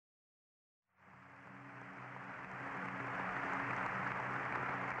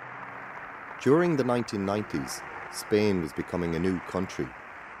During the 1990s, Spain was becoming a new country.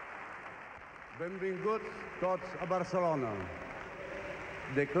 Benvinguts tots a Barcelona.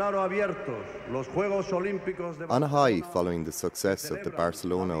 Declaro abiertos los Juegos Olímpicos de Barcelona. On a high following the success of the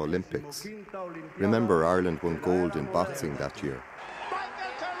Barcelona Olympics, remember Ireland won gold in boxing that year.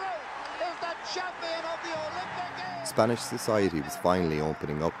 Spanish society was finally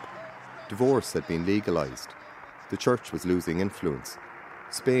opening up. Divorce had been legalised. The church was losing influence.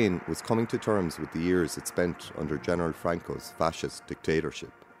 Spain was coming to terms with the years it spent under General Franco's fascist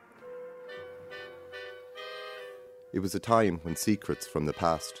dictatorship. It was a time when secrets from the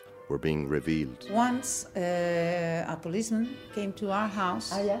past were being revealed. Once a policeman came to our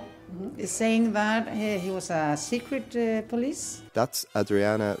house saying that he was a secret police. That's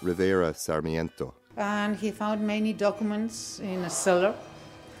Adriana Rivera Sarmiento. And he found many documents in a cellar.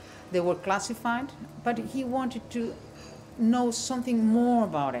 They were classified, but he wanted to know something more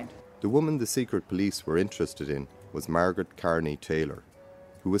about it. The woman the secret police were interested in was Margaret Carney Taylor,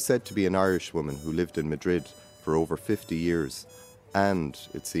 who was said to be an Irish woman who lived in Madrid for over 50 years and,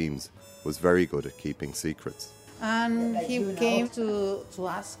 it seems, was very good at keeping secrets. And he came to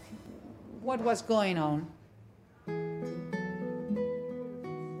ask what was going on.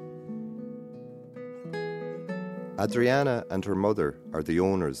 Adriana and her mother are the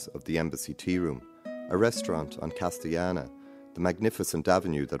owners of the Embassy Tea Room, a restaurant on Castellana, the magnificent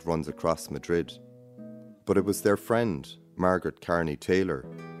avenue that runs across Madrid. But it was their friend, Margaret Carney Taylor,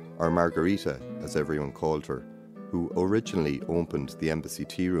 or Margarita as everyone called her, who originally opened the Embassy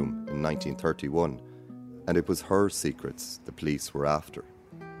Tea Room in 1931, and it was her secrets the police were after.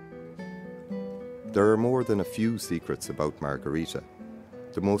 There are more than a few secrets about Margarita,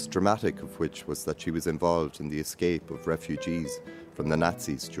 the most dramatic of which was that she was involved in the escape of refugees from the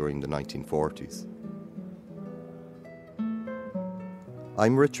Nazis during the 1940s.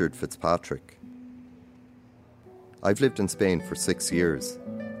 I'm Richard Fitzpatrick. I've lived in Spain for 6 years.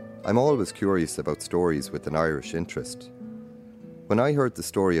 I'm always curious about stories with an Irish interest. When I heard the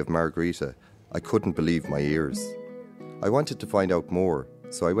story of Margarita, I couldn't believe my ears. I wanted to find out more,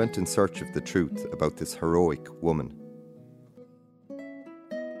 so I went in search of the truth about this heroic woman.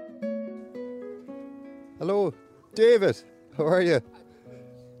 Hello, David. How are you?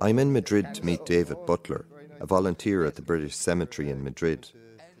 I'm in Madrid to meet David Butler, a volunteer at the British Cemetery in Madrid.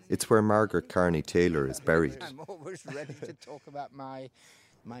 It's where Margaret Carney Taylor is buried. I'm always ready to talk about my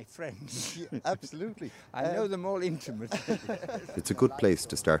friends. Yeah, absolutely. I know them all intimately. It's a good place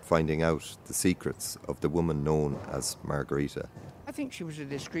to start finding out the secrets of the woman known as Margarita. I think she was a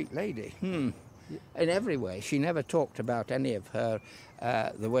discreet lady. In every way. She never talked about any of her,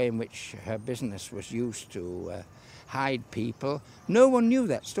 the way in which her business was used to hide people. No one knew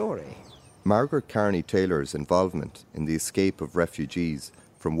that story. Margaret Carney Taylor's involvement in the escape of refugees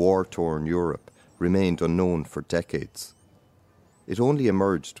from war-torn Europe remained unknown for decades. It only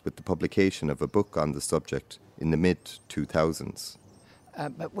emerged with the publication of a book on the subject in the mid-2000s.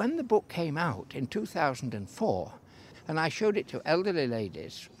 But when the book came out in 2004, and I showed it to elderly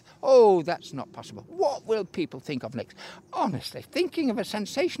ladies, oh, that's not possible. What will people think of next? Honestly, thinking of a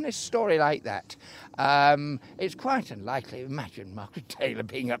sensationalist story like that, it's quite unlikely. Imagine Margaret Taylor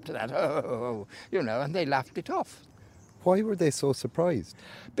being up to that, and they laughed it off. Why were they so surprised?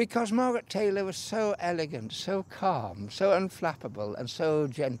 Because Margaret Taylor was so elegant, so calm, so unflappable, and so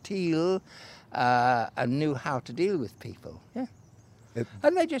genteel, and knew how to deal with people. Yeah.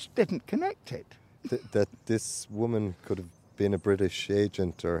 And they just didn't connect it. That this woman could have been a British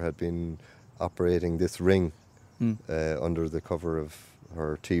agent or had been operating this ring under the cover of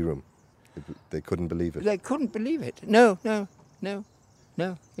her tea room. They couldn't believe it. They couldn't believe it. No,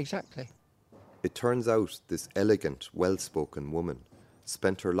 exactly. It turns out this elegant, well-spoken woman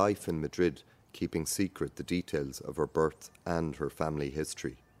spent her life in Madrid keeping secret the details of her birth and her family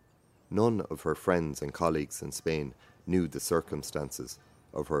history. None of her friends and colleagues in Spain knew the circumstances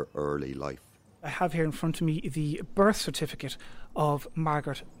of her early life. I have here in front of me the birth certificate of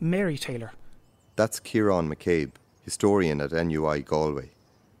Margaret Mary Taylor. That's Ciarán McCabe, historian at NUI Galway.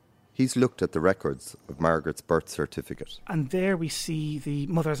 He's looked at the records of Margaret's birth certificate. And there we see the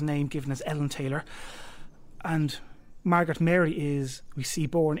mother's name given as Ellen Taylor. And Margaret Mary is, we see,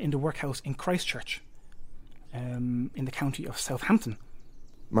 born in the workhouse in Christchurch, in the county of Southampton.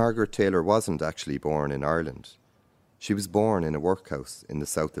 Margaret Taylor wasn't actually born in Ireland. She was born in a workhouse in the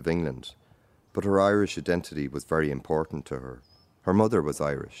south of England, but her Irish identity was very important to her. Her mother was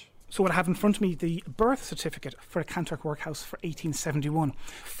Irish. So what I have in front of me, the birth certificate for a Kanturk workhouse for 1871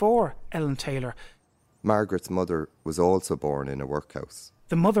 for Ellen Taylor. Margaret's mother was also born in a workhouse.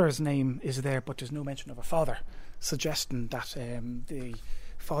 The mother's name is there, but there's no mention of her father, suggesting that the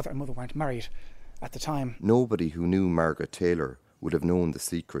father and mother weren't married at the time. Nobody who knew Margaret Taylor would have known the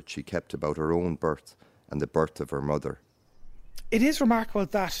secret she kept about her own birth and the birth of her mother. It is remarkable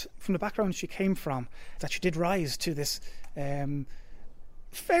that, from the background she came from, that she did rise to this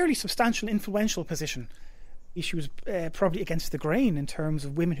fairly substantial, influential position. She was probably against the grain in terms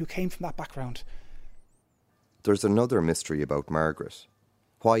of women who came from that background. There's another mystery about Margaret.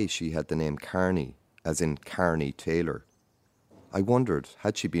 Why she had the name Carney, as in Carney Taylor. I wondered,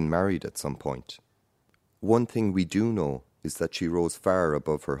 had she been married at some point? One thing we do know is that she rose far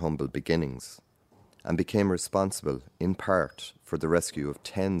above her humble beginnings and became responsible, in part, for the rescue of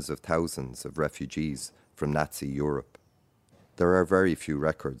tens of thousands of refugees from Nazi Europe. There are very few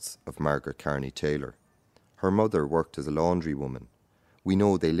records of Margaret Carney Taylor. Her mother worked as a laundrywoman. We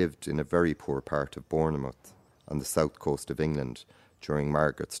know they lived in a very poor part of Bournemouth, on the south coast of England, during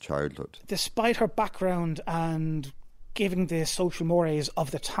Margaret's childhood. Despite her background and given the social mores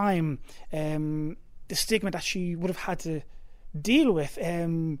of the time, the stigma that she would have had to deal with,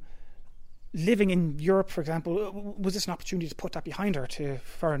 living in Europe, for example, was this an opportunity to put that behind her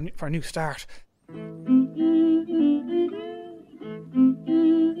for a new start?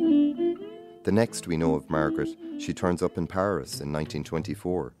 The next we know of Margaret, she turns up in Paris in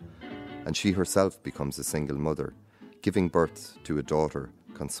 1924, and she herself becomes a single mother, giving birth to a daughter,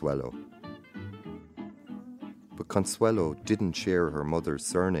 Consuelo. But Consuelo didn't share her mother's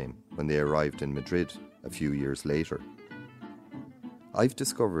surname when they arrived in Madrid a few years later. I've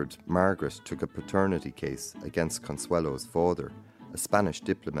discovered Margaret took a paternity case against Consuelo's father, a Spanish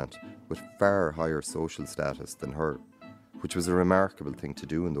diplomat with far higher social status than her, which was a remarkable thing to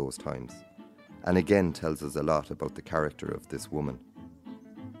do in those times, and again tells us a lot about the character of this woman.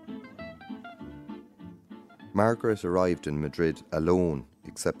 Margaret arrived in Madrid alone,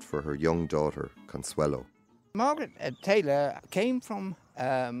 except for her young daughter, Consuelo. Margaret Taylor came from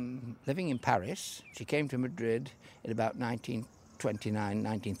living in Paris. She came to Madrid in about 1929,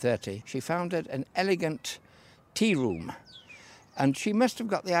 1930. She founded an elegant tea room, and she must have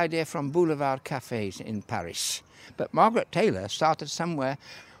got the idea from boulevard cafes in Paris. But Margaret Taylor started somewhere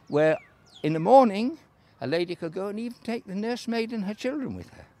where in the morning a lady could go and even take the nursemaid and her children with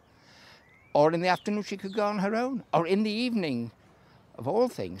her. Or in the afternoon she could go on her own. Or in the evening, of all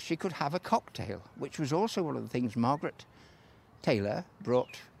things, she could have a cocktail, which was also one of the things Margaret Taylor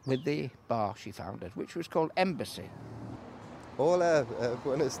brought with the bar she founded, which was called Embassy. Hola,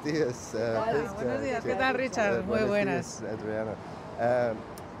 buenos días. Buenos días, ¿qué tal, Richard? Muy buenas. Adriana.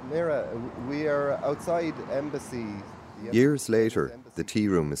 Mira, we are outside Embassy. Years later, the tea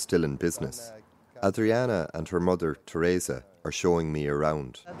room is still in business. Adriana and her mother, Teresa, are showing me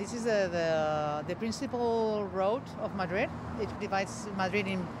around. This is the principal road of Madrid. It divides Madrid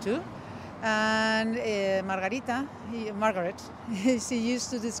in two. And Margaret, she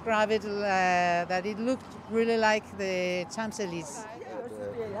used to describe it that it looked really like the Champs-Élysées.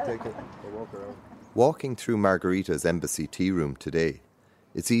 Walking through Margarita's Embassy tea room today,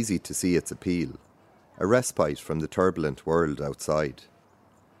 it's easy to see its appeal, a respite from the turbulent world outside.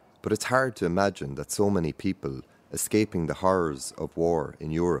 But it's hard to imagine that so many people escaping the horrors of war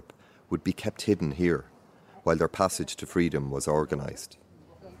in Europe would be kept hidden here, while their passage to freedom was organised.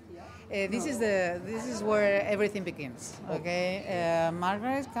 This is where everything begins. Okay,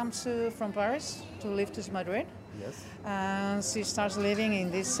 Margaret comes from Paris to live to Madrid. Yes. And she starts living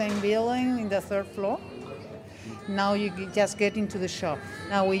in this same building in the third floor. Now you just get into the shop.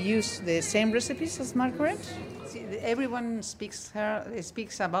 Now we use the same recipes as Margaret. Everyone speaks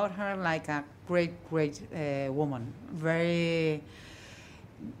about her like a great woman. Very,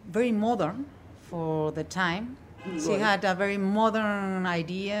 very modern for the time. She had a very modern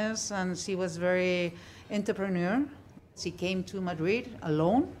ideas, and she was very entrepreneur. She came to Madrid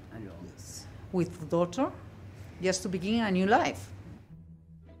alone, with daughter, just to begin a new life.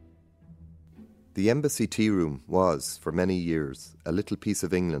 The Embassy tea room was, for many years, a little piece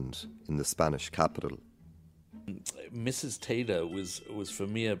of England in the Spanish capital. Mrs. Taylor was for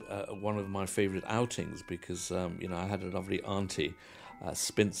me one of my favourite outings because I had a lovely auntie,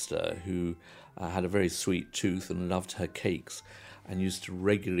 spinster, who had a very sweet tooth and loved her cakes, and used to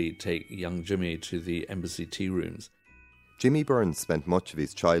regularly take young Jimmy to the Embassy tea rooms. Jimmy Burns spent much of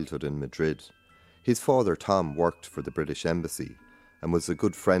his childhood in Madrid. His father Tom worked for the British Embassy and was a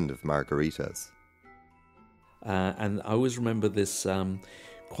good friend of Margarita's. And I always remember this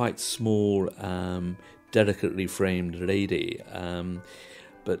quite small, delicately framed lady,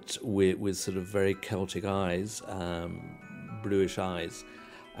 but with sort of very Celtic eyes, bluish eyes,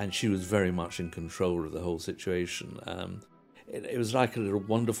 and she was very much in control of the whole situation. It was like a little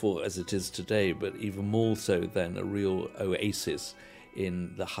wonderful as it is today, but even more so than a real oasis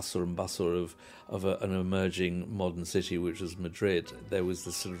in the hustle and bustle of an emerging modern city, which was Madrid. There was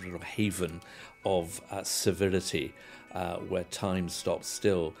this sort of haven of civility where time stopped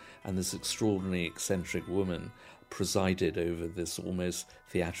still, and this extraordinarily eccentric woman presided over this almost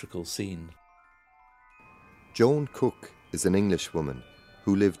theatrical scene. Joan Cook is an Englishwoman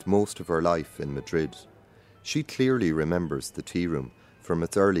who lived most of her life in Madrid. She clearly remembers the tea room from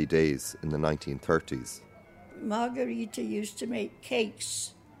its early days in the 1930s. Margarita used to make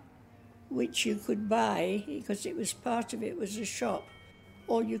cakes, which you could buy because it was part of it was a shop,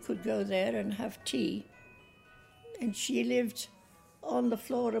 or you could go there and have tea. And she lived on the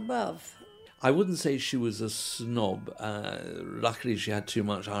floor above. I wouldn't say she was a snob. Luckily, she had too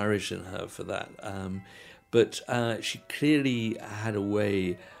much Irish in her for that. But she clearly had a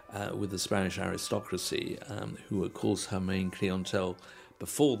way with the Spanish aristocracy, who, of course, her main clientele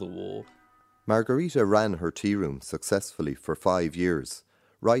before the war. Margarita ran her tea room successfully for 5 years,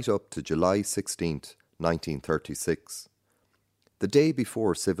 right up to July 16th, 1936. The day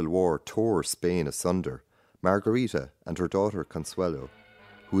before civil war tore Spain asunder, Margarita and her daughter Consuelo,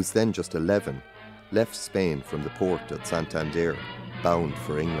 who was then just 11, left Spain from the port at Santander, bound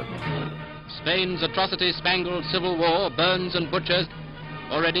for England. Spain's atrocity-spangled civil war burns and butchers.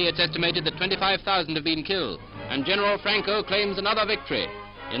 Already it's estimated that 25,000 have been killed, and General Franco claims another victory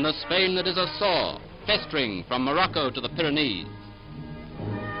in the Spain that is a sore, festering from Morocco to the Pyrenees.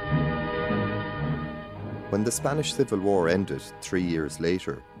 When the Spanish Civil War ended 3 years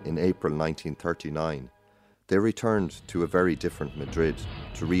later, in April 1939, they returned to a very different Madrid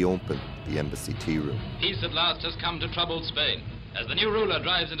to reopen the embassy tea room. Peace at last has come to troubled Spain, as the new ruler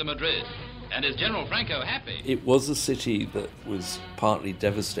drives into Madrid. And is General Franco happy? It was a city that was partly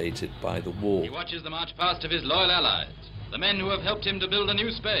devastated by the war. He watches the march past of his loyal allies, the men who have helped him to build a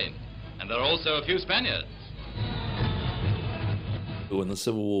new Spain. And there are also a few Spaniards. When the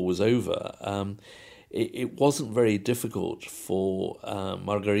Civil War was over, it wasn't very difficult for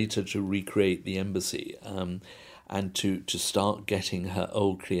Margarita to recreate the embassy and to start getting her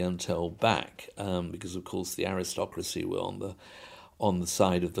old clientele back, because, of course, the aristocracy were on the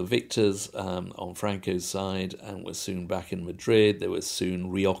side of the victors, on Franco's side, and were soon back in Madrid. They were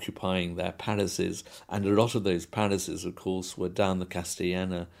soon reoccupying their palaces, and a lot of those palaces, of course, were down the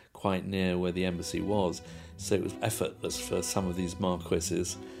Castellana, quite near where the embassy was. So it was effortless for some of these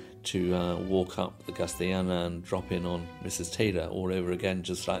marquesses to walk up the Castellana and drop in on Mrs. Taylor all over again,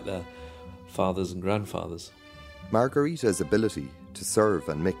 just like their fathers and grandfathers. Margarita's ability to serve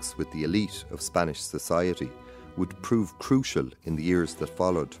and mix with the elite of Spanish society would prove crucial in the years that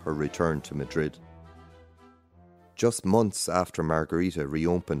followed her return to Madrid. Just months after Margarita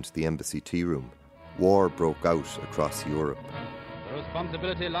reopened the embassy tea room, war broke out across Europe. The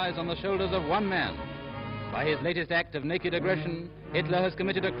responsibility lies on the shoulders of one man. By his latest act of naked aggression, Hitler has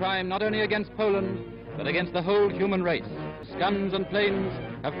committed a crime not only against Poland, but against the whole human race. Guns and planes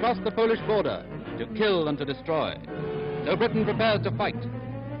have crossed the Polish border to kill and to destroy. So Britain prepares to fight.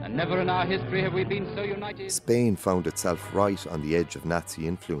 And never in our history have we been so united. Spain found itself right on the edge of Nazi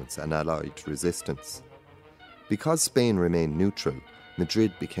influence and Allied resistance. Because Spain remained neutral,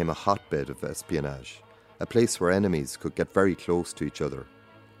 Madrid became a hotbed of espionage, a place where enemies could get very close to each other,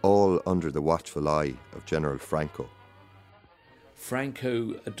 all under the watchful eye of General Franco.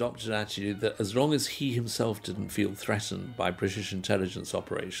 Franco adopted an attitude that as long as he himself didn't feel threatened by British intelligence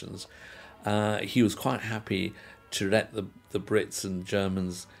operations, he was quite happy to let the Brits and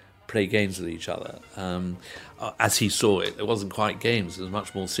Germans play games with each other. As he saw it, it wasn't quite games, it was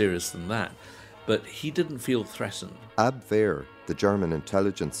much more serious than that. But he didn't feel threatened. Abwehr, the German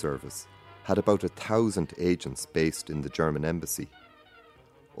intelligence service, had about 1,000 agents based in the German embassy.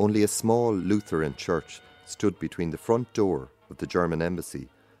 Only a small Lutheran church stood between the front door of the German embassy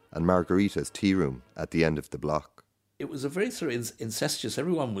and Margarita's tea room at the end of the block. It was a very sort of incestuous.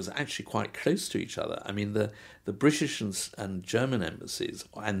 Everyone was actually quite close to each other. I mean, the British and German embassies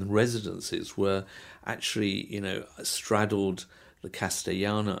and residences were actually, straddled the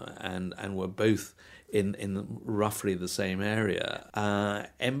Castellana and were both in roughly the same area.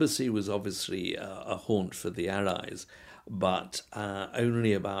 Embassy was obviously a haunt for the Allies, but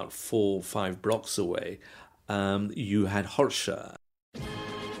only about 4 or 5 blocks away, you had Horscher.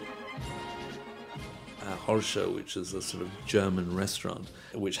 Horscher, which is a sort of German restaurant,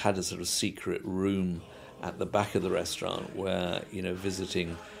 which had a sort of secret room at the back of the restaurant where,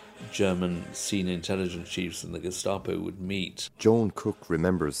 visiting German senior intelligence chiefs and the Gestapo would meet. Joan Cook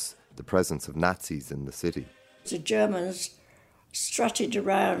remembers the presence of Nazis in the city. The Germans strutted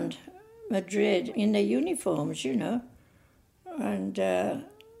around Madrid in their uniforms, and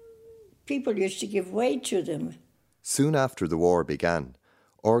people used to give way to them. Soon after the war began,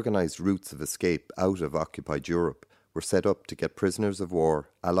 organised routes of escape out of occupied Europe were set up to get prisoners of war,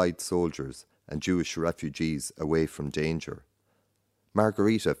 Allied soldiers and Jewish refugees away from danger.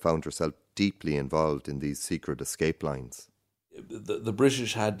 Margarita found herself deeply involved in these secret escape lines. The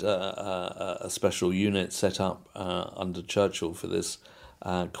British had a special unit set up under Churchill for this,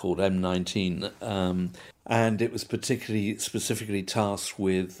 called M19, and it was specifically tasked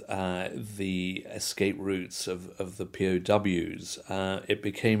with the escape routes of the POWs. It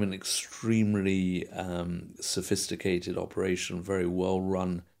became an extremely sophisticated operation, very well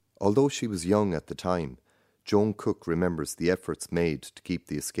run. Although she was young at the time, Joan Cook remembers the efforts made to keep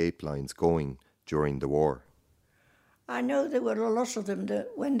the escape lines going during the war. I know there were a lot of them that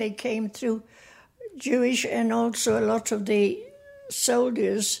when they came through, Jewish and also a lot of the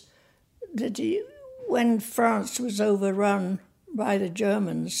soldiers, when France was overrun by the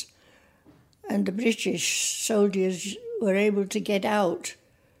Germans and the British soldiers were able to get out,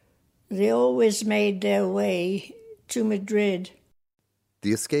 they always made their way to Madrid.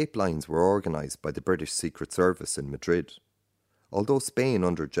 The escape lines were organised by the British Secret Service in Madrid. Although Spain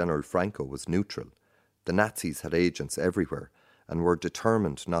under General Franco was neutral, the Nazis had agents everywhere and were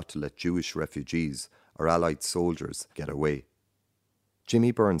determined not to let Jewish refugees or Allied soldiers get away.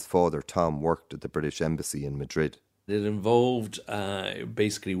 Jimmy Byrne's father, Tom, worked at the British Embassy in Madrid. It involved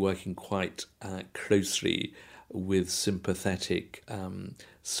basically working quite closely with sympathetic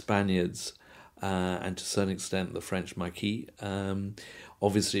Spaniards and to a certain extent the French Maquis,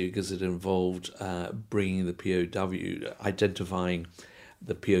 obviously because it involved bringing the POW, identifying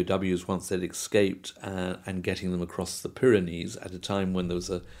the POWs once they'd escaped and getting them across the Pyrenees at a time when there was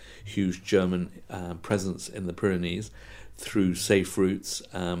a huge German presence in the Pyrenees through safe routes,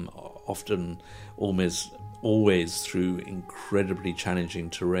 often always through incredibly challenging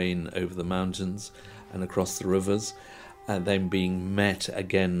terrain over the mountains and across the rivers, and then being met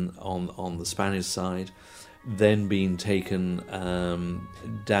again on the Spanish side, then being taken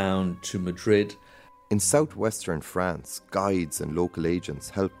down to Madrid. In southwestern France, guides and local agents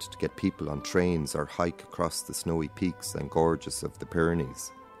helped to get people on trains or hike across the snowy peaks and gorges of the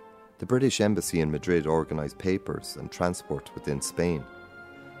Pyrenees. The British Embassy in Madrid organised papers and transport within Spain,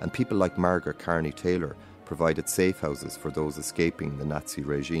 and people like Margaret Carney Taylor provided safe houses for those escaping the Nazi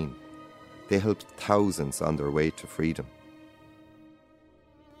regime. They helped thousands on their way to freedom.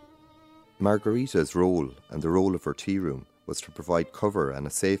 Margarita's role and the role of her tea room was to provide cover and a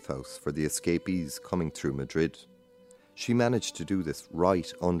safe house for the escapees coming through Madrid. She managed to do this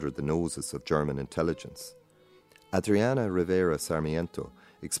right under the noses of German intelligence. Adriana Rivera Sarmiento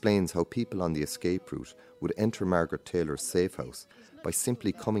explains how people on the escape route would enter Margaret Taylor's safe house by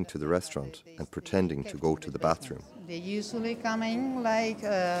simply coming to the restaurant and pretending to go to the bathroom. They usually come in like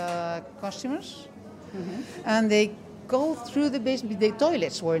customers, and they go through the basement. The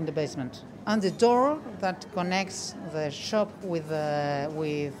toilets were in the basement, and the door that connects the shop with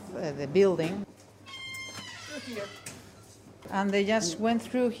the building. And they just went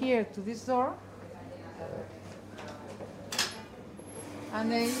through here to this door,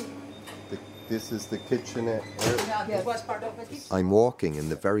 and they. This is the kitchenette. This was part of the kitchen. I'm walking in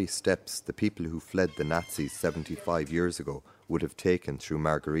the very steps the people who fled the Nazis 75 years ago would have taken through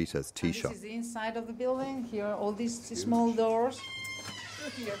Margarita's tea shop. This is the inside of the building. Here are all these small doors.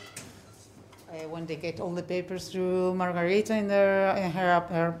 When they get all the papers through Margarita in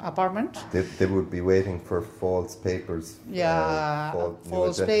her apartment. They would be waiting for false papers.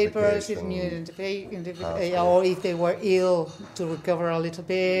 False papers, new identification, or if they were ill, to recover a little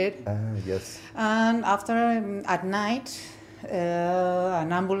bit. Yes. And after, at night,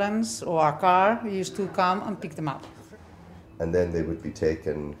 an ambulance or a car used to come and pick them up. And then they would be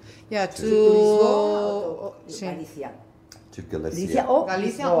taken to Galicia. To Galicia. Galicia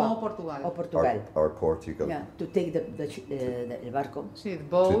or Portugal. Or Portugal. Yeah, to take the barco. See, the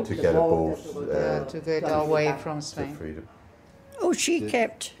boat. To get a boat. To get away from Spain. Freedom. Oh, she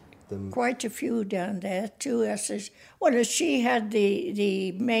kept quite a few down there too. Well, she had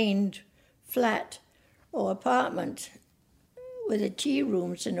the main flat or apartment with the tea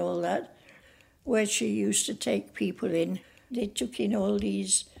rooms and all that, where she used to take people in. They took in all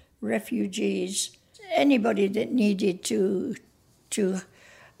these refugees. Anybody that needed to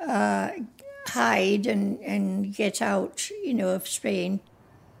hide and get out, of Spain.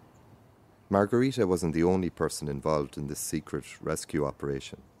 Margarita wasn't the only person involved in this secret rescue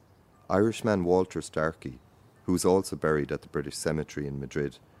operation. Irishman Walter Starkey, who was also buried at the British Cemetery in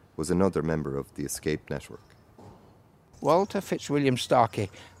Madrid, was another member of the escape network. Walter Fitzwilliam Starkey,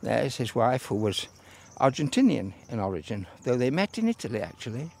 there's his wife, who was Argentinian in origin, though they met in Italy,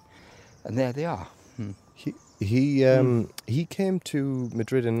 actually, and there they are. He came to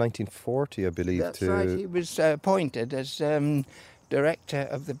Madrid in 1940, I believe. That's right. He was appointed as director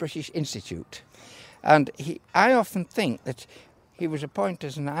of the British Institute. And I often think that he was appointed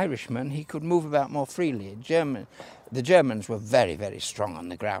as an Irishman. He could move about more freely. The Germans were very, very strong on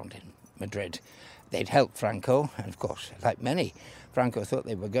the ground in Madrid. They'd helped Franco, and of course, like many, Franco thought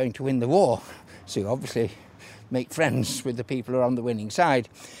they were going to win the war. So you obviously make friends with the people who are on the winning side.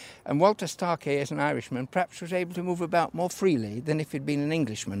 And Walter Starkey, as an Irishman, perhaps was able to move about more freely than if he'd been an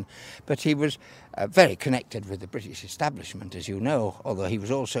Englishman. But he was very connected with the British establishment, as you know, although he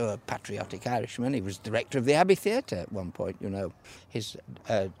was also a patriotic Irishman. He was director of the Abbey Theatre at one point, you know. His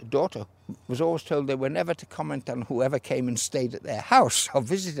daughter was always told they were never to comment on whoever came and stayed at their house or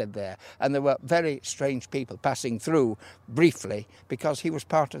visited there. And there were very strange people passing through briefly because he was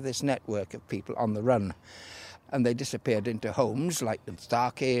part of this network of people on the run. And they disappeared into homes like the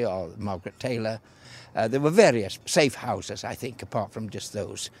Starkey or Margaret Taylor. There were various safe houses, I think, apart from just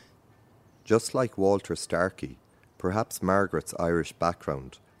those. Just like Walter Starkey, perhaps Margaret's Irish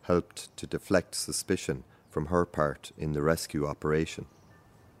background helped to deflect suspicion from her part in the rescue operation.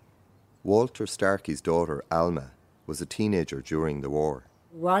 Walter Starkey's daughter, Alma, was a teenager during the war.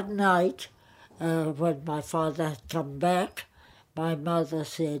 One night, when my father had come back, my mother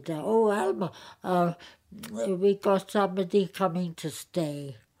said, "Oh, Alma, we got somebody coming to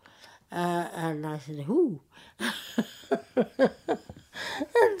stay." And I said, "Who?"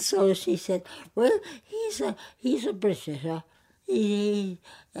 And so she said, "Well, he's a Britisher. He's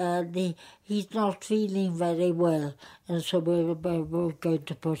not feeling very well, and so we're going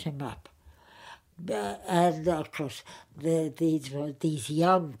to put him up." And of course, these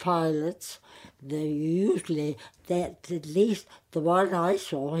young pilots, they usually, at least the one I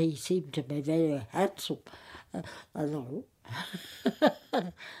saw, he seemed to be very handsome. And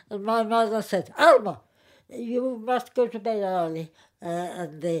my mother said, "Alma, you must go to bed early."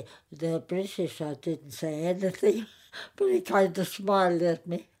 And the Britisher didn't say anything, but he kind of smiled at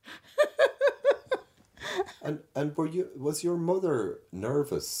me. And was your mother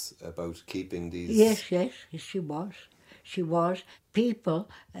nervous about keeping these? Yes, she was. She was. People,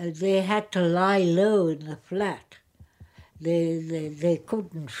 they had to lie low in the flat. They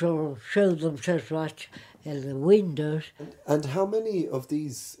couldn't show themselves much in the windows. And how many of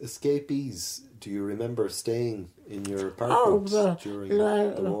these escapees do you remember staying in your apartment during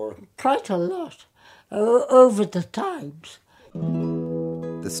the war? Quite a lot, over the times.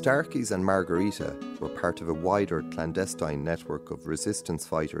 The Starkeys and Margarita were part of a wider clandestine network of resistance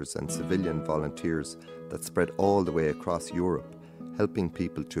fighters and civilian volunteers that spread all the way across Europe, helping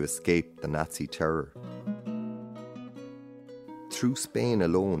people to escape the Nazi terror. Through Spain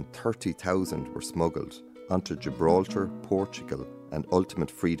alone, 30,000 were smuggled onto Gibraltar, Portugal, and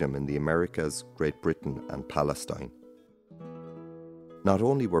ultimate freedom in the Americas, Great Britain, and Palestine. Not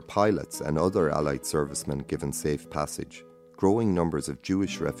only were pilots and other Allied servicemen given safe passage, growing numbers of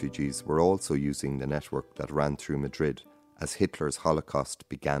Jewish refugees were also using the network that ran through Madrid as Hitler's Holocaust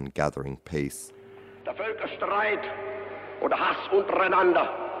began gathering pace. Der Völkerstreit oder Hass untereinander,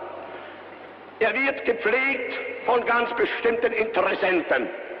 wird gepflegt von ganz bestimmten Interessenten.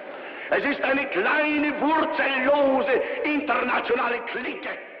 Es ist eine kleine, wurzellose internationale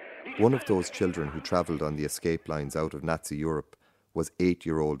Clique. One of those children who travelled on the escape lines out of Nazi Europe was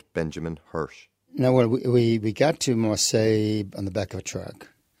 8-year-old Benjamin Hirsch. Now, well, we got to Marseille on the back of a truck.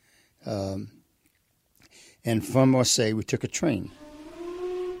 And from Marseille, we took a train,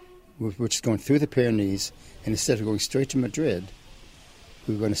 which was going through the Pyrenees. And instead of going straight to Madrid,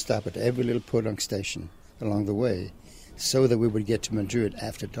 we were going to stop at every little podunk station along the way so that we would get to Madrid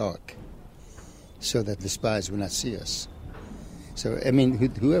after dark, so that the spies would not see us. So, I mean,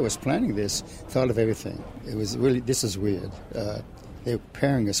 whoever was planning this thought of everything. It was really, this is weird. They were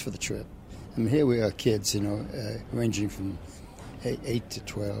preparing us for the trip. I mean, here we are kids, you know, ranging from 8 to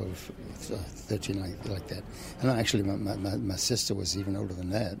 12, 13, like that. And actually, my sister was even older than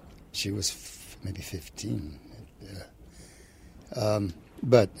that. She was maybe 15.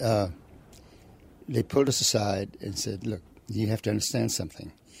 But they pulled us aside and said, "Look, you have to understand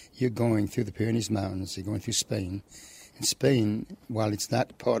something. You're going through the Pyrenees Mountains, you're going through Spain. And Spain, while it's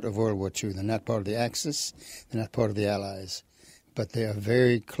not part of World War II, they're not part of the Axis, they're not part of the Allies, but they are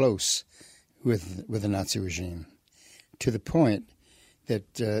very close with the Nazi regime, to the point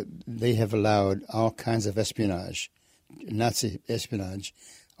that they have allowed all kinds of espionage, Nazi espionage,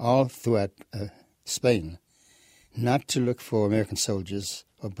 all throughout Spain, not to look for American soldiers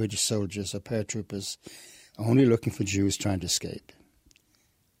or British soldiers or paratroopers, only looking for Jews trying to escape.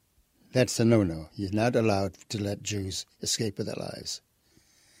 That's a no-no. You're not allowed to let Jews escape with their lives."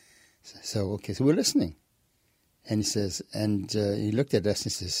 So we're listening. And he says, he looked at us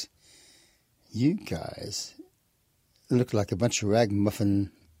and he says, "You guys look like a bunch of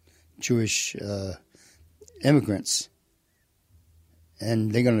ragamuffin Jewish immigrants,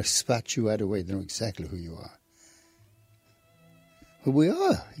 and they're going to spot you right away. They know exactly who you are." Well, we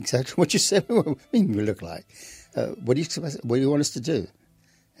are exactly what you said. I mean, we look like. What do you want us to do?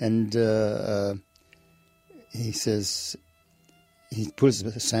 And he says, he pulls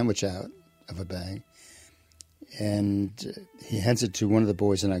a sandwich out of a bag, and he hands it to one of the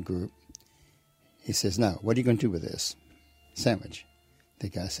boys in our group. He says, "Now, what are you going to do with this sandwich?" The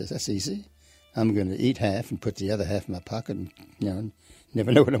guy says, "That's easy. I'm going to eat half and put the other half in my pocket and,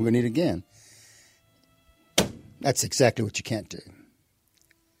 never know what I'm going to eat again." That's exactly what you can't do.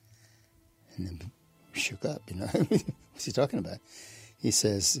 And then we shook up, What's he talking about? He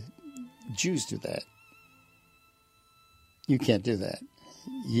says, "Jews do that. You can't do that.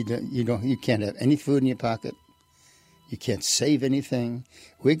 You can't have any food in your pocket. You can't save anything.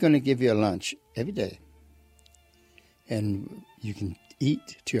 We're going to give you a lunch every day. And you can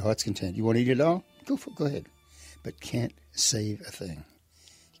eat to your heart's content. You want to eat it all? Go ahead. But can't save a thing.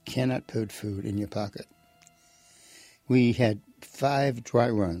 You cannot put food in your pocket." We had 5 dry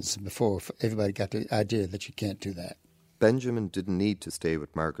runs before everybody got the idea that you can't do that. Benjamin didn't need to stay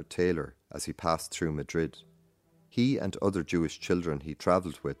with Margaret Taylor as he passed through Madrid. He and other Jewish children he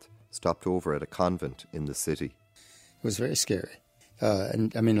travelled with stopped over at a convent in the city. It was very scary.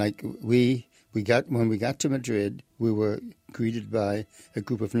 And I mean, like, when we got to Madrid, we were greeted by a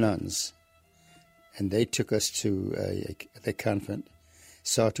group of nuns. And they took us to the convent,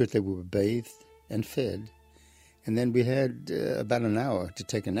 saw to it that we were bathed and fed. And then we had about an hour to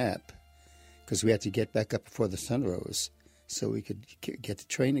take a nap because we had to get back up before the sun rose so we could get the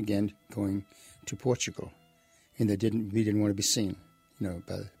train again going to Portugal. And we didn't want to be seen,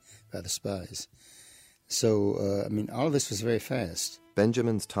 by the spies. So, all of this was very fast.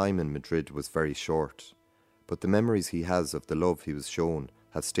 Benjamin's time in Madrid was very short, but the memories he has of the love he was shown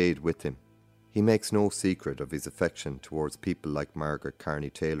have stayed with him. He makes no secret of his affection towards people like Margaret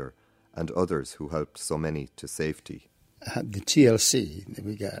Carney Taylor and others who helped so many to safety. The TLC that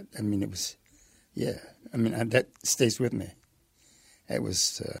we got, it was, that stays with me. It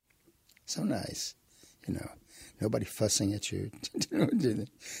was so nice, nobody fussing at you.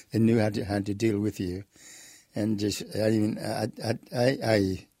 They knew how to deal with you. And just,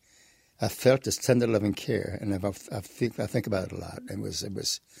 I felt this tender loving care, and I think about it a lot. It was,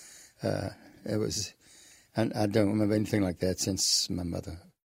 and I don't remember anything like that since my mother.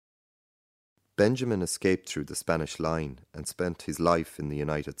 Benjamin escaped through the Spanish line and spent his life in the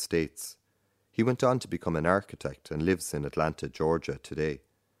United States. He went on to become an architect and lives in Atlanta, Georgia today.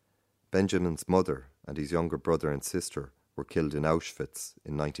 Benjamin's mother and his younger brother and sister were killed in Auschwitz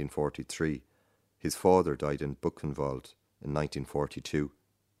in 1943. His father died in Buchenwald in 1942.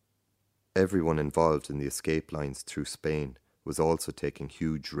 Everyone involved in the escape lines through Spain was also taking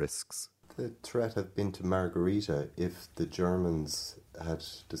huge risks. The threat had been to Margarita if the Germans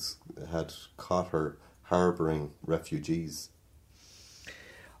had caught her harbouring refugees.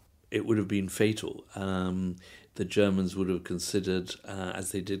 It would have been fatal. The Germans would have considered,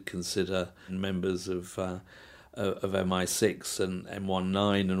 as they did consider members of MI6 and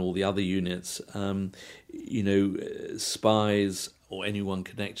M19 and all the other units, spies or anyone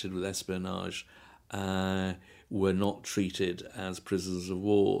connected with espionage were not treated as prisoners of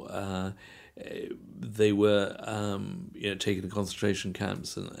war. They were, taken to concentration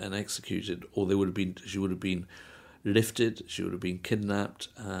camps and executed, or she would have been lifted, she would have been kidnapped,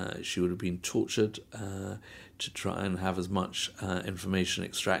 she would have been tortured to try and have as much information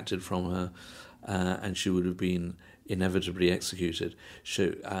extracted from her, and she would have been inevitably executed,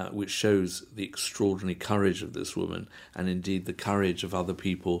 which shows the extraordinary courage of this woman and indeed the courage of other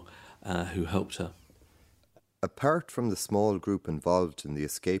people who helped her. Apart from the small group involved in the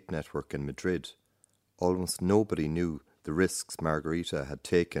escape network in Madrid, almost nobody knew the risks Margarita had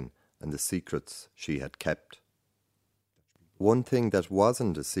taken and the secrets she had kept. One thing that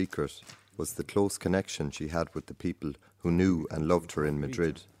wasn't a secret was the close connection she had with the people who knew and loved her in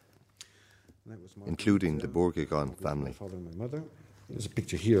Madrid, including the Bourguigon family. My father and my mother. There's a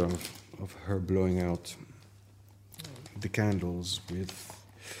picture here of her blowing out the candles with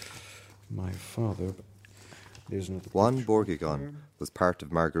my father. Juan Bourguigon was part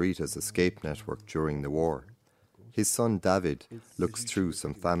of Margarita's escape network during the war. His son David looks through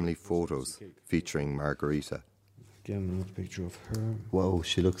some family photos featuring Margarita. Again, another picture of her. Whoa,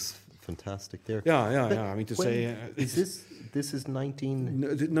 she looks fantastic there. Yeah. I mean, to say... This is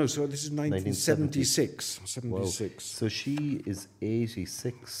 19... No, so this is 1976. 76. Wow. So she is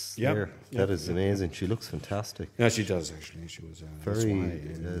 86 Yep. there. That is amazing. She looks fantastic. Yeah, she does, actually. She was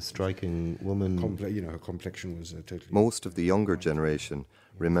very striking woman. Her complexion was totally... Most of the younger generation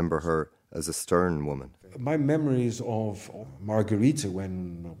remember her as a stern woman. My memories of Margarita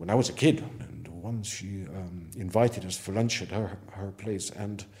when I was a kid, and once she invited us for lunch at her place,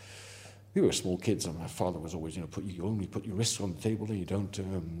 and we were small kids, and my father was always, you only put your wrists on the table, you don't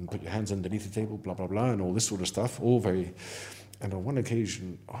put your hands underneath the table, blah, blah, blah, and all this sort of stuff, all very... And on one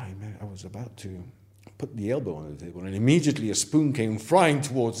occasion, I was about to put the elbow on the table, and immediately a spoon came flying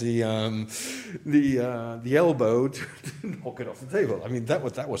towards the elbow to knock it off the table. I mean, that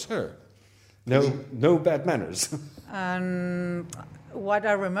was her. No bad manners. And what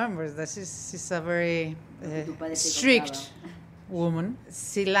I remember is that she's a very strict woman.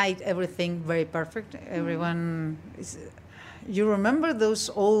 She liked everything very perfect. Everyone is... You remember those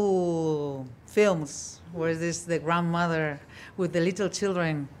old films where there's the grandmother with the little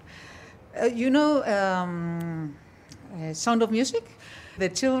children? Sound of Music? The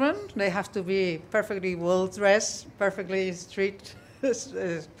children, they have to be perfectly well dressed, perfectly strict,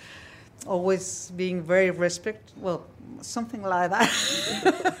 always being very respectful. Well, something like that.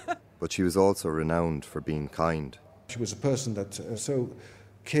 But she was also renowned for being kind. She was a person that so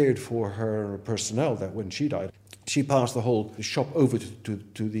cared for her personnel that when she died, she passed the whole shop over to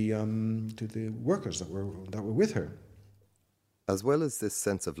the workers that were with her. As well as this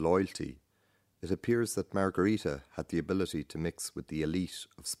sense of loyalty, it appears that Margarita had the ability to mix with the elite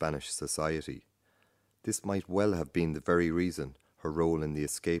of Spanish society. This might well have been the very reason her role in the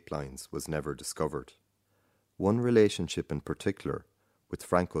escape lines was never discovered. One relationship in particular, with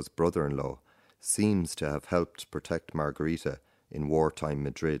Franco's brother-in-law, seems to have helped protect Margarita in wartime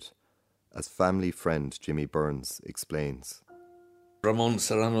Madrid, as family friend Jimmy Burns explains. Ramon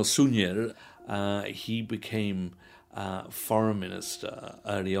Serrano Suñer, he became foreign minister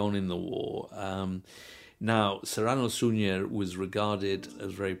early on in the war. Now, Serrano Suñer was regarded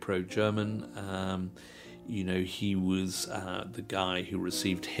as very pro-German. He was the guy who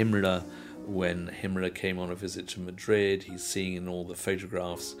received Himmler when Himmler came on a visit to Madrid. He's seen in all the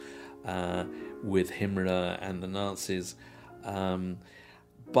photographs with Himmler and the Nazis.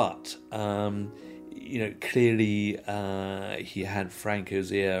 But clearly he had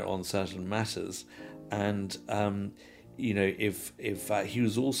Franco's ear on certain matters. And, if he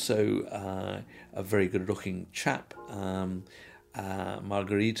was also a very good-looking chap.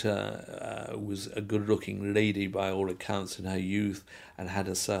 Margarita was a good-looking lady by all accounts in her youth and had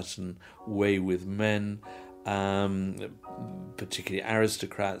a certain way with men, particularly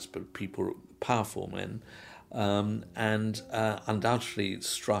aristocrats, but powerful men, and undoubtedly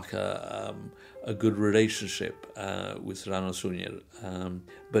struck a good relationship with Serrano Suñer.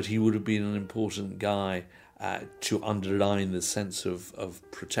 But he would have been an important guy to underline the sense of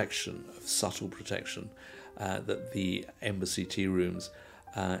protection, of subtle protection, that the embassy tea rooms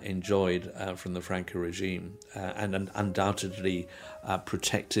enjoyed from the Franco regime, and undoubtedly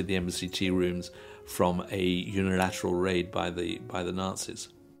protected the embassy tea rooms from a unilateral raid by the Nazis.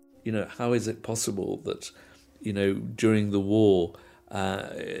 How is it possible that, during the war,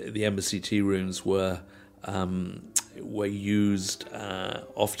 the embassy tea rooms were used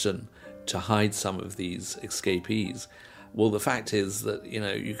often to hide some of these escapees? Well, the fact is that,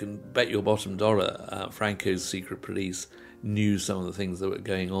 you can bet your bottom dollar Franco's secret police knew some of the things that were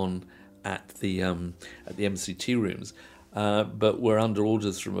going on at the embassy tea rooms, but were under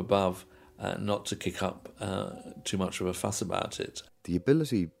orders from above not to kick up too much of a fuss about it. The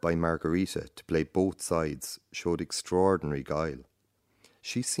ability by Margarita to play both sides showed extraordinary guile.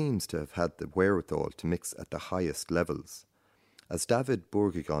 She seems to have had the wherewithal to mix at the highest levels. As David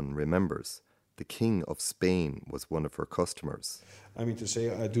Bourguignon remembers, the King of Spain was one of her customers. I mean, to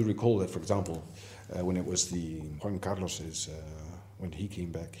say, I do recall that, for example, when it was the Juan Carlos's, when he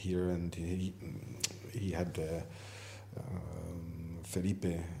came back here, and he had Felipe,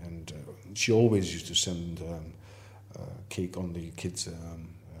 and she always used to send cake on the kid's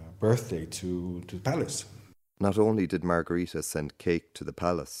birthday to the palace. Not only did Margarita send cake to the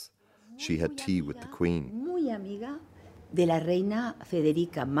palace, she had tea with the Queen. Muy amiga de la reina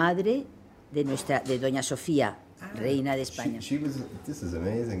Federica, madre de Doña Sofía, reina de España. This is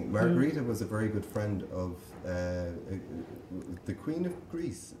amazing. Margarita was a very good friend of the Queen of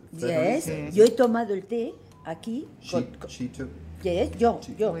Greece. Yes, yo he tomado el té aquí. She took. Yes, yo.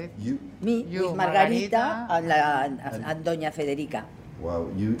 With Margarita and Doña Federica. Wow,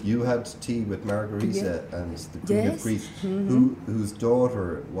 you had tea with Margarita and the Queen of Greece, whose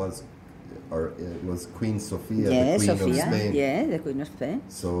daughter was Queen Sophia, the Queen of Spain. Yeah, the Queen of Spain.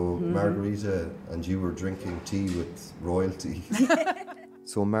 So Margarita and you were drinking tea with royalty.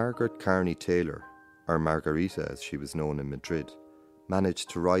 So Margaret Carney Taylor, or Margarita as she was known in Madrid,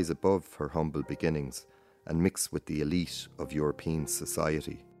 managed to rise above her humble beginnings and mix with the elite of European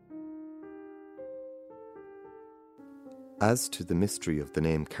society. As to the mystery of the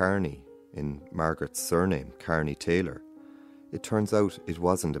name Carney in Margaret's surname, Carney Taylor, it turns out it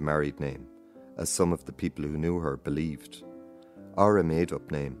wasn't a married name, as some of the people who knew her believed, or a made-up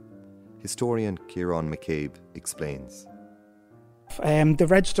name. Historian Kieran McCabe explains. The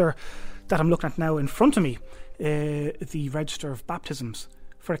register that I'm looking at now in front of me, the register of baptisms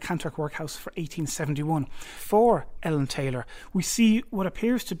for a Kanturk workhouse for 1871. For Ellen Taylor, we see what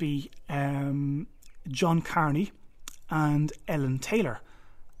appears to be John Carney and Ellen Taylor,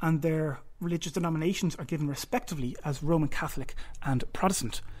 and their religious denominations are given respectively as Roman Catholic and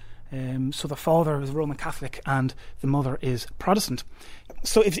Protestant. So the father is Roman Catholic and the mother is Protestant.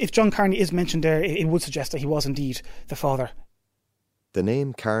 So if John Carney is mentioned there, it would suggest that he was indeed the father. The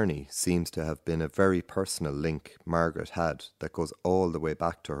name Carney seems to have been a very personal link Margaret had that goes all the way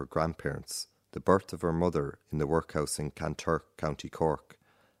back to her grandparents, the birth of her mother in the workhouse in Kanturk, County Cork,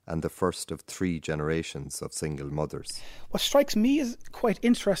 and the first of 3 generations of single mothers. What strikes me as quite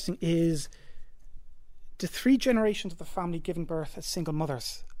interesting is the 3 generations of the family giving birth as single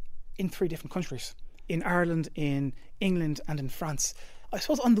mothers in 3 different countries, in Ireland, in England and in France. I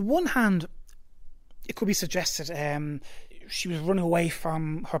suppose on the one hand, it could be suggested she was running away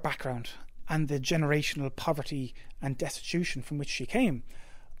from her background and the generational poverty and destitution from which she came.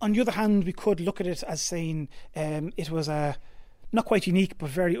 On the other hand, we could look at it as saying it was a not quite unique but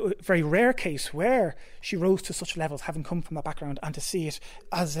very, very rare case where she rose to such levels having come from that background, and to see it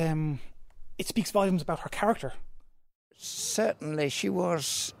as it speaks volumes about her character. Certainly she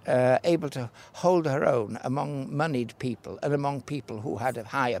was able to hold her own among moneyed people and among people who had a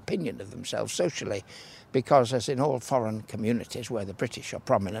high opinion of themselves socially, because as in all foreign communities where the British are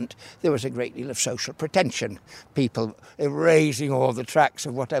prominent, there was a great deal of social pretension, people erasing all the tracks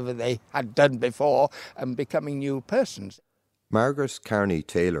of whatever they had done before and becoming new persons. Margaret Carney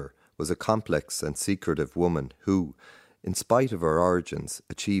Taylor was a complex and secretive woman who, in spite of her origins,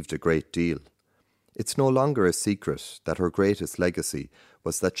 achieved a great deal. It's no longer a secret that her greatest legacy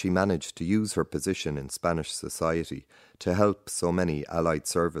was that she managed to use her position in Spanish society to help so many Allied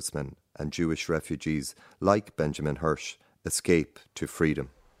servicemen and Jewish refugees like Benjamin Hirsch escape to freedom.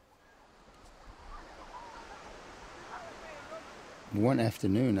 One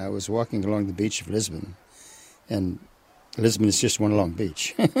afternoon I was walking along the beach of Lisbon, and Lisbon is just one long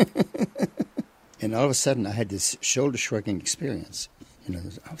beach. And all of a sudden I had this shoulder-shrugging experience. All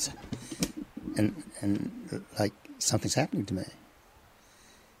of a sudden. And like something's happening to me.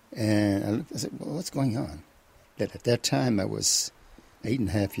 And I said, well, what's going on? At that time I was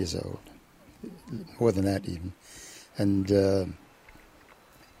 8.5 years old, more than that even. And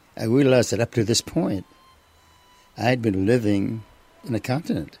I realized that up to this point I had been living in a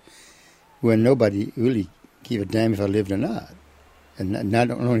continent where nobody really gave a damn if I lived or not. And not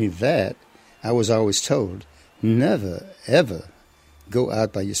only that, I was always told, never, ever go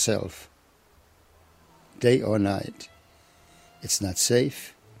out by yourself, day or night. It's not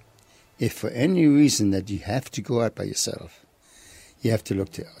safe. If for any reason that you have to go out by yourself, you have to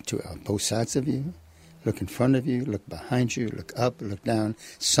look to both sides of you, look in front of you, look behind you, look up, look down.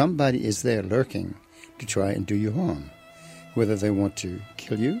 Somebody is there lurking to try and do you harm, whether they want to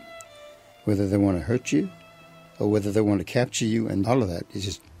kill you, whether they want to hurt you, or whether they want to capture you, and all of that. It's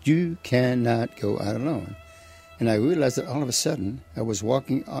just, you cannot go out alone. And I realized that all of a sudden I was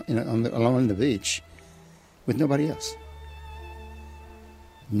walking along the beach with nobody else.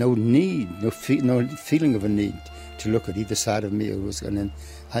 No need, no feeling of a need to look at either side of me. And then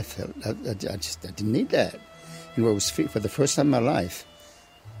I felt I didn't need that. And for the first time in my life,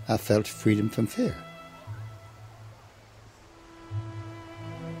 I felt freedom from fear.